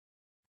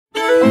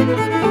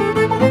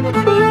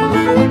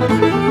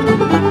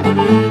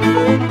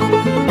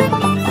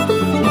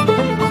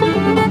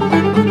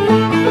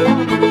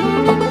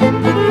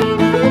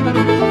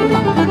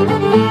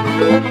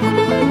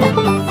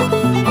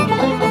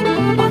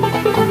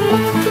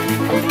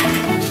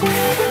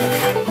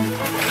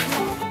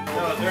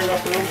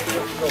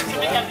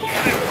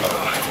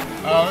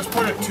Let's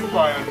put a 2x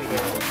under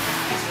there.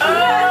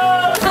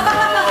 Oh!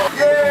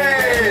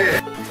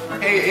 Yay!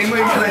 Hey,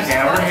 anybody got a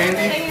hammer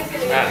handy?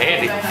 Not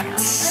handy.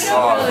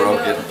 Oh, I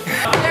broke it.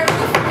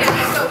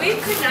 But we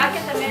could not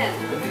get them in.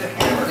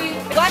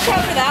 Watch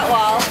out for that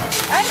wall.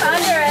 I'm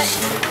under it.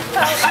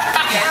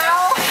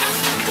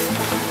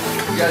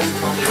 You guys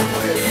come here and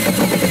play it.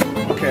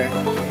 Okay.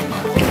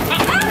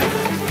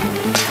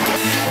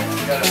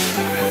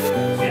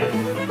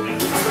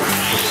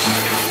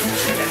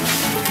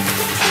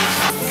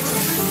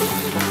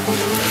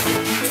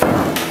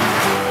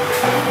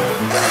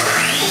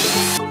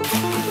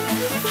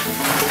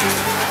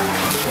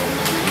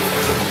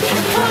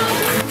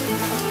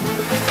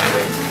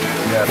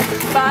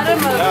 Bottom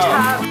of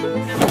top.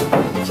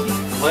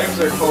 Flames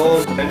are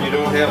cold and you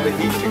don't have the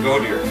heat to go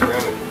to your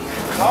ceramic.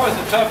 It's always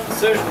a tough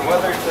decision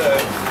whether to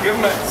give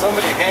them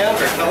somebody a hand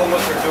or tell them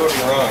what they're doing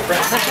wrong.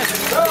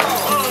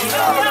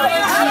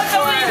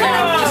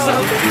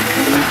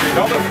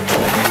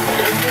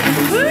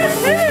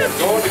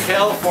 Going to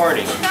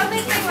California. The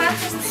only thing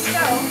left is the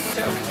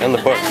stove. And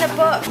the book. And the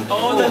book.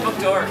 Oh, the book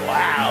door.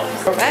 Wow.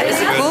 That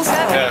is a cool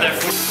setup.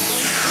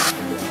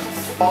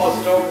 All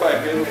the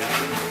stovepipe in.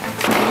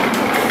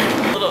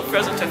 A little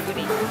frozen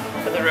tofuti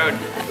for the road.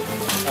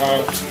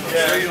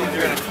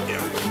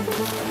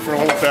 For a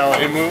whole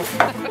valley move.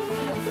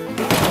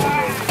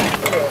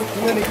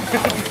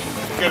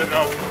 Get it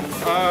out.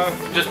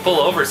 Just pull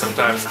over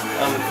sometimes.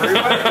 On the freeway.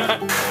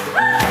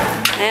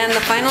 And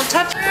the final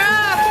touch.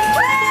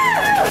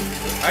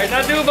 Alright,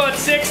 now do about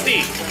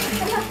 60.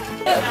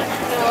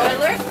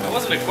 That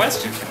wasn't a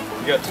question.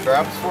 You got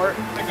straps for it?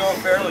 They're going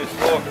fairly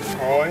slow.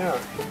 Oh yeah.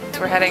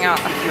 We're heading out.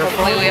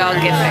 Hopefully we all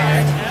get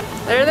there.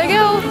 There they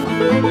go.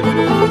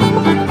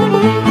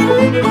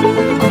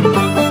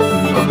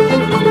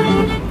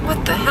 What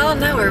the hell?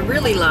 Now we're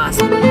really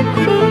lost.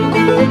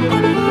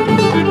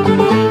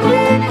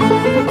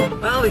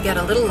 Well, we got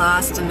a little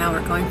lost and now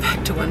we're going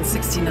back to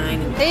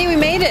 169. Hey, we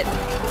made it.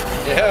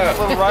 Yeah. A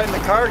little ride in the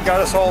car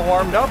got us all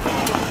warmed up.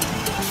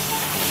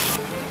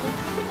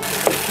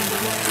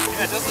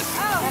 Yeah, doesn't.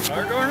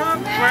 Car door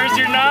knob? Where's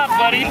your knob,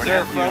 buddy? Is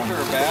there a front or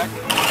a back?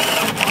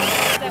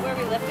 Is that where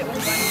we lift it with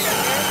one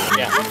finger?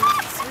 Yeah.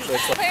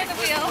 Clear the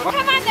wheel.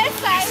 Come on this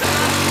side.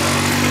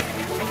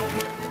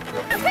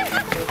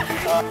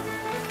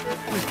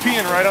 He's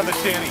peeing right on the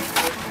shanty.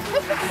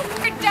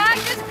 Your dog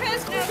just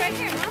pissed. No, right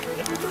here, huh?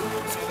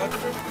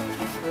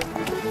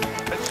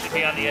 Should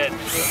be on the edge.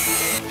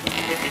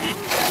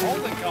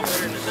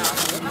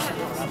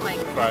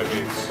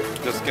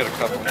 5/8. Just get a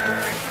couple.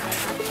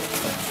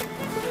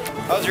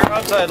 How's your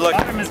outside look?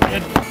 Bottom is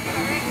good.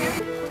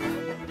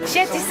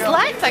 Shanthy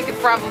slacks, I could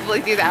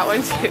probably do that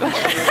one too.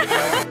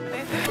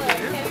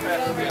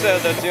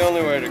 That's the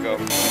only way to go.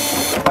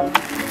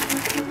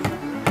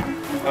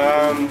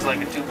 It's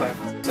like a 2x. I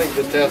think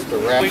the test to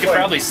wrap. We could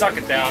probably suck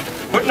it down.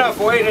 Put enough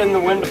weight in the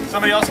window.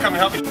 Somebody else come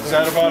and help me. Is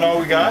that about all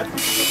we got?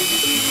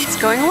 It's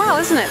going well,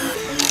 isn't it?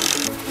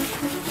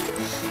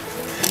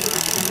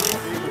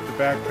 Put the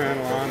back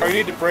panel on. Oh, you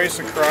need to brace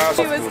across.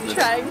 He was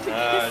trying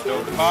to.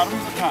 Don't. Bottom to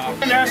the top.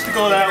 It has to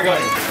go that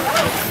way.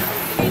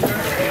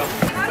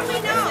 How do we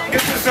know?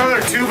 Get this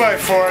other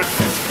 2x4.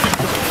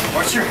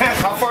 Watch your head.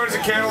 How far does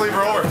the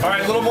cantilever over? All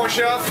right, a little more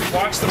shove.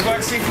 Watch the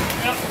plexi.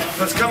 Yep.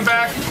 Let's come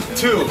back.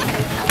 2.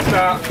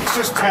 Let's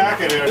just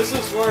tack it in. This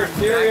is where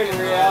theory and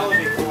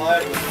reality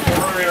collide.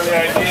 The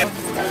idea.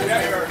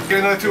 Get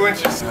another 2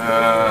 inches.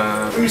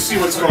 Let me see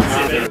what's going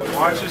on there.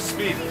 Watch his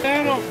speed.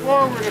 Panel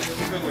forward.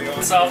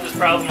 Let's solve this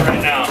problem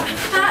right now.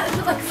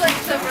 It looks like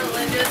some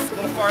religious. A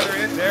little farther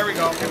in. There we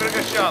go. Give it a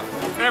good shove.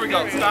 There we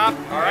go. Stop.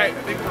 All right.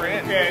 I think we're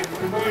in. Okay.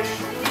 Push.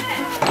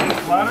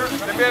 Flatter.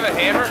 If we have a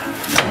hammer.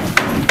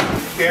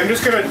 Okay, I'm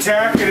just gonna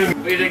tack it in.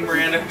 What do you think,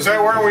 Miranda? Is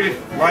that where we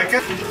like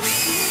it?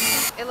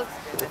 It looks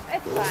good.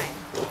 It's fine.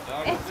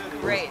 It's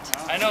great.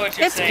 I know what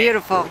you're It's saying.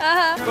 beautiful.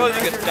 Well,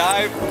 you could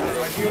dive.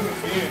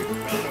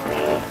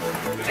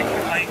 Take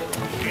your height.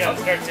 You gotta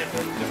start to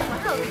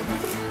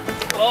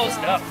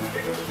closed up.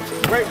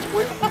 Wait. It's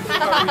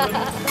gonna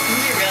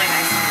be really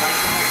nice.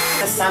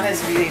 The sun is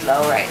really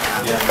low right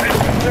now.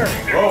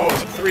 Whoa.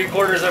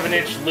 3/4 of an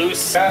inch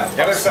loose. Yeah,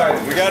 the other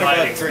side. We got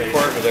about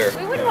 3/4 there.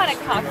 We wouldn't want to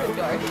cock the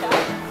door shut.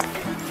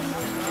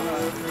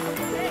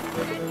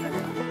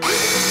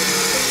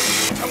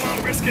 Come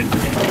on, brisket.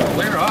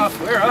 Clear off.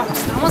 It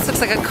almost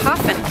looks like a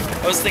coffin.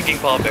 I was thinking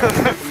Paul Bear.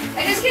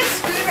 I just get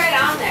screwed right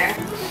on there.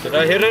 Did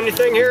I hit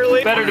anything here,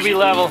 Lee? Better to be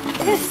level.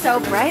 It is so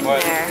bright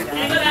What? there. Can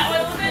you go that way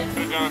a little bit?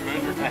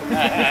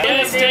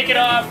 Yes, take it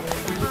off.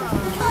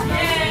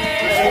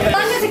 As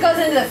long as it goes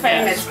into the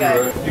frame, it's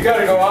good. You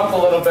gotta go up a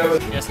little bit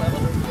with. Yes, level.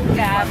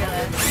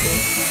 Fabulous.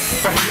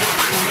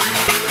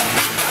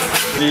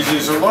 easy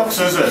as it looks,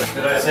 is it?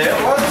 Did I say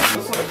it was?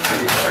 This looks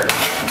pretty hard.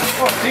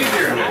 Oh, it's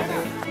easier than I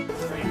think.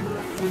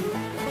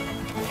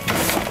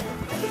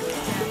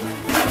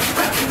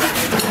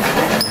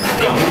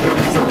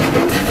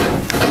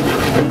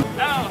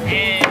 Oh,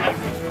 yeah.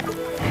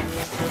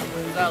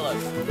 That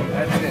looks.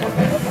 That's it.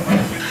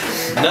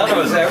 None of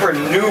us ever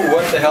knew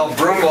what the hell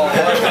broom ball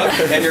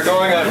was, and you're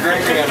going out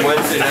drinking on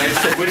Wednesday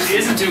nights. Which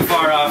isn't too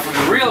far off from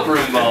the real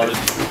broom ball.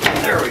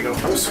 There we go.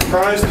 I'm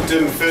surprised it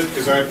didn't fit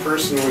because I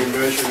personally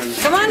measured and...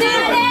 Come on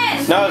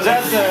in! Now is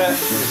that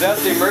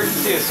the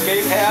emergency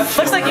escape hatch?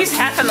 Looks like he's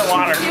half in the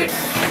water.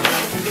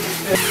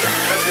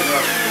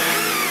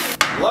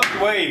 Love the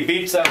way he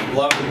beats up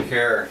love and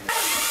care.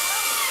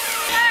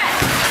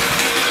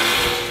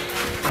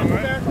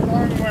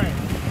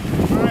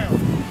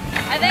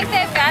 I think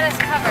they've got us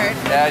covered.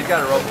 Yeah, he's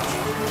got a rope.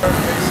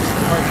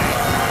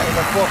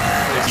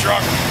 The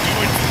truck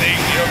doing its thing.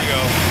 Here we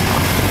go.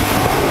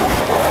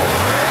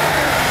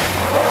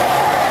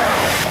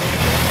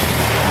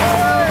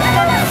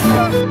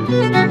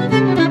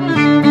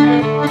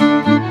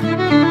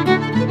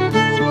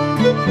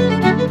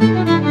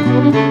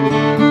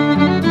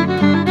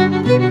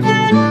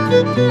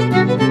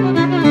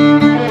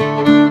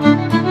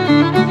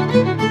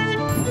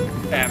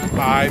 And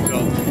I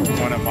built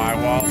one of my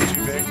walls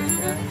too big.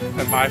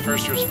 And my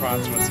first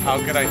response was, how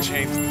could I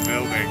change the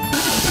building?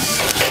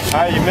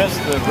 Ah, you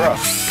missed the roof.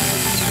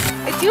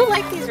 I do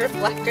like these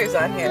reflectors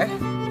on here.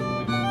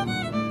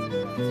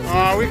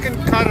 We can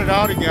cut it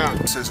out again.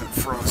 This isn't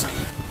frozen.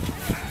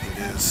 It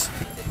is.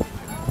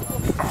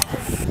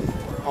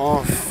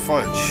 Oh,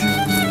 fudge.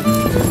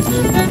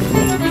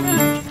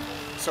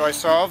 So I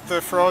solved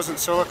the frozen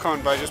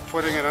silicone by just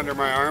putting it under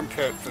my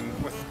armpit,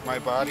 and with my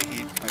body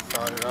heat I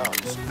thawed it out.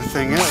 The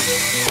thing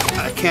is,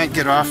 I can't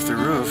get off the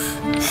roof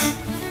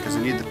because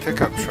I need the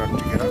pickup truck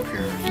to get up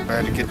here. I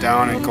had to get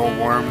down and go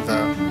warm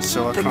the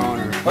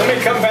silicone. Let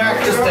me come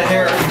back just a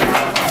hair.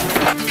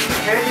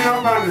 Hanging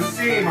up on the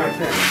seam, I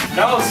think.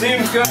 No,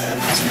 seems good.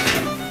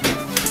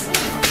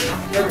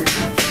 There we go.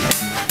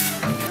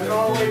 Is it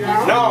all the way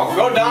down? No,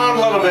 go down a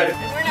little bit.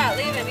 And we're not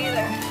leaving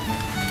either.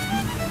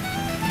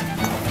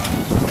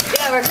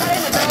 Yeah, we're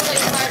cutting the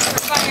building apart for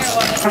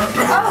firewood.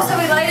 Oh, so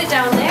we light it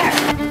down there.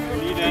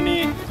 Need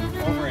any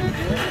over in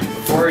here?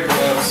 Before you go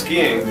out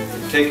skiing,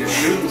 take your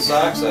shooting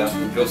socks off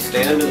and go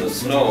stand in the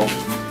snow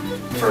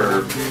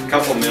for a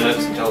couple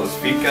minutes until his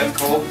feet got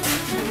cold.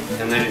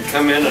 And then you'd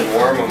come in and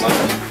warm them up.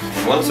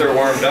 And once they're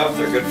warmed up,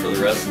 they're good for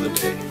the rest of the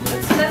day.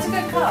 That's a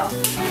good call.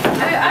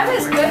 I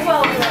was good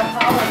while we were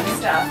hauling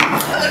stuff.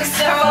 The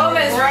foam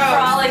is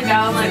crawling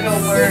down like a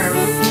worm.